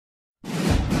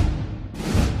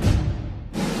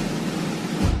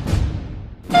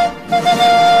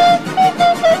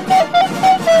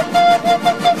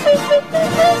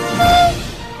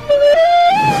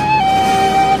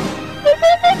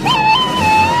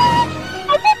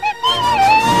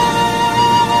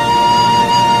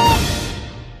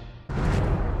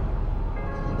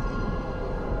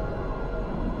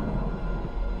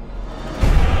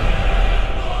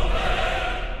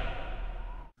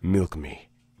Milk me.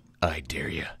 I dare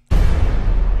ya.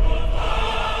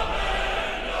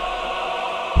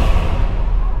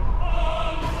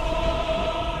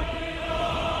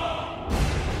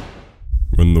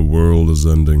 When the world is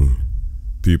ending,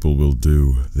 people will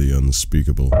do the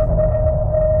unspeakable.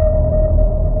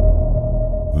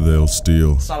 They'll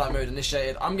steal. Silent mode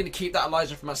initiated. I'm gonna keep that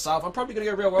Elijah for myself. I'm probably gonna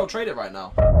go real world trade it right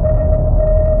now.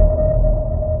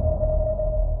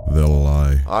 They'll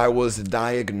lie. I was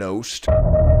diagnosed.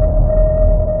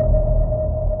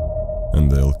 And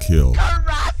they'll kill.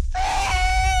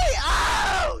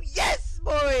 Oh, yes,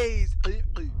 boys!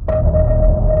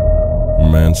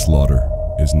 Manslaughter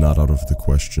is not out of the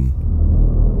question.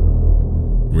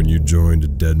 When you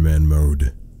joined Deadman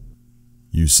mode,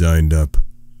 you signed up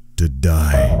to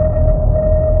die.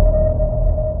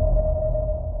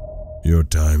 Your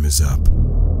time is up.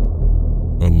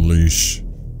 Unleash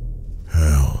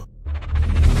hell.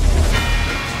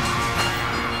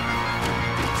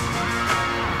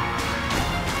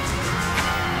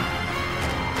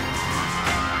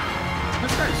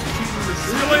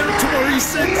 See you later,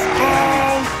 26!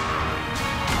 Oh!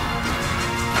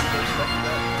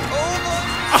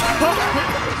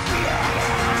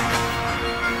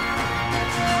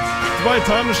 It's my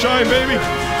time to shine, baby!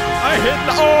 I hit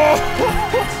the— oh!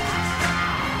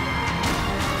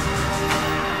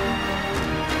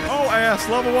 Oh, ass,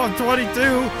 level 122!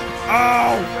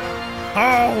 Ow!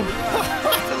 Ow!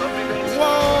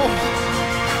 Whoa!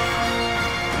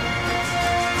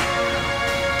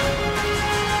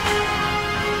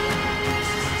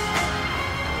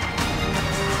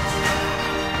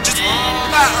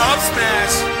 Up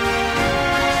smash!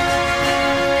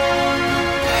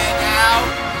 And out!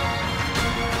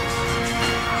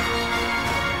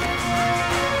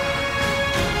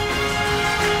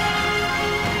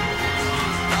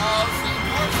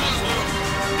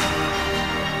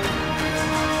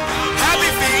 Happy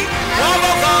feet!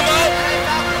 Combo combo!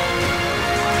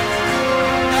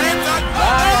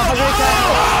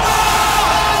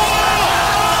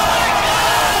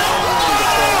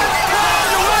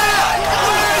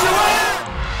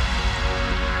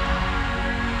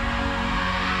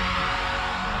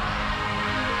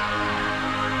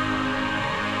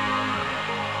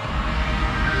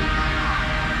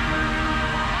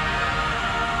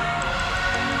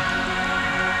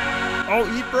 Oh,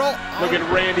 eat, bro. Look at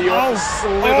Randy. Oh,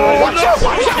 slithering. oh no!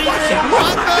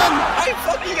 I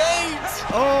fucking ate!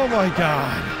 Oh my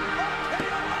god.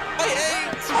 I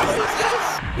ate! What is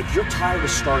this? If you're tired of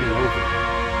starting over,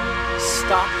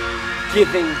 stop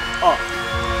giving up.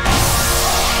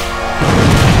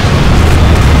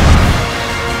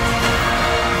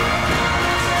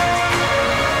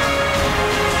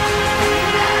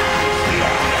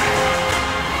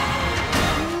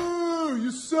 Ooh,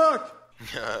 you suck.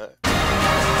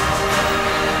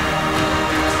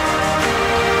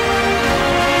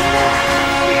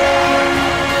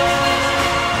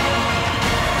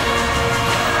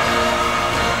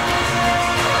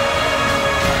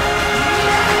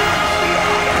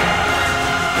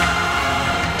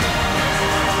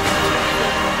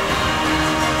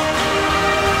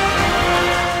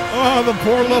 Oh, the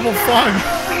poor level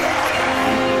 5.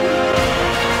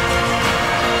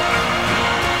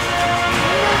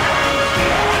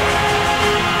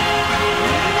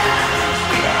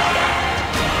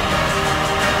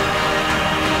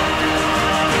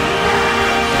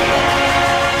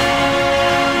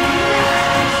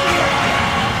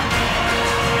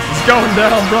 It's going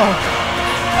down, bro.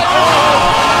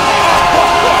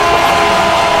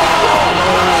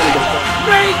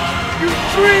 Make your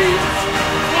dreams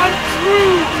come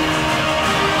true!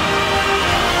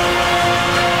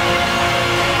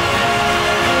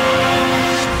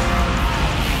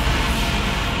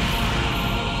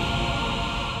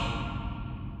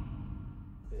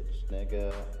 Bitch,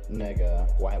 nigga,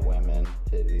 white women,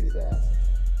 titties, ass.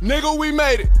 Nigga, we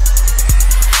made it.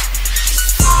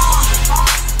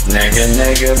 Nigga,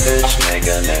 bitch,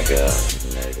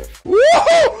 nigga.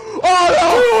 Woohoo! Oh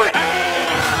no!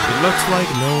 It looks like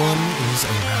no one is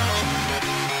around.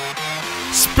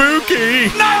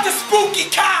 Spooky! Not the spooky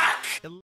kind!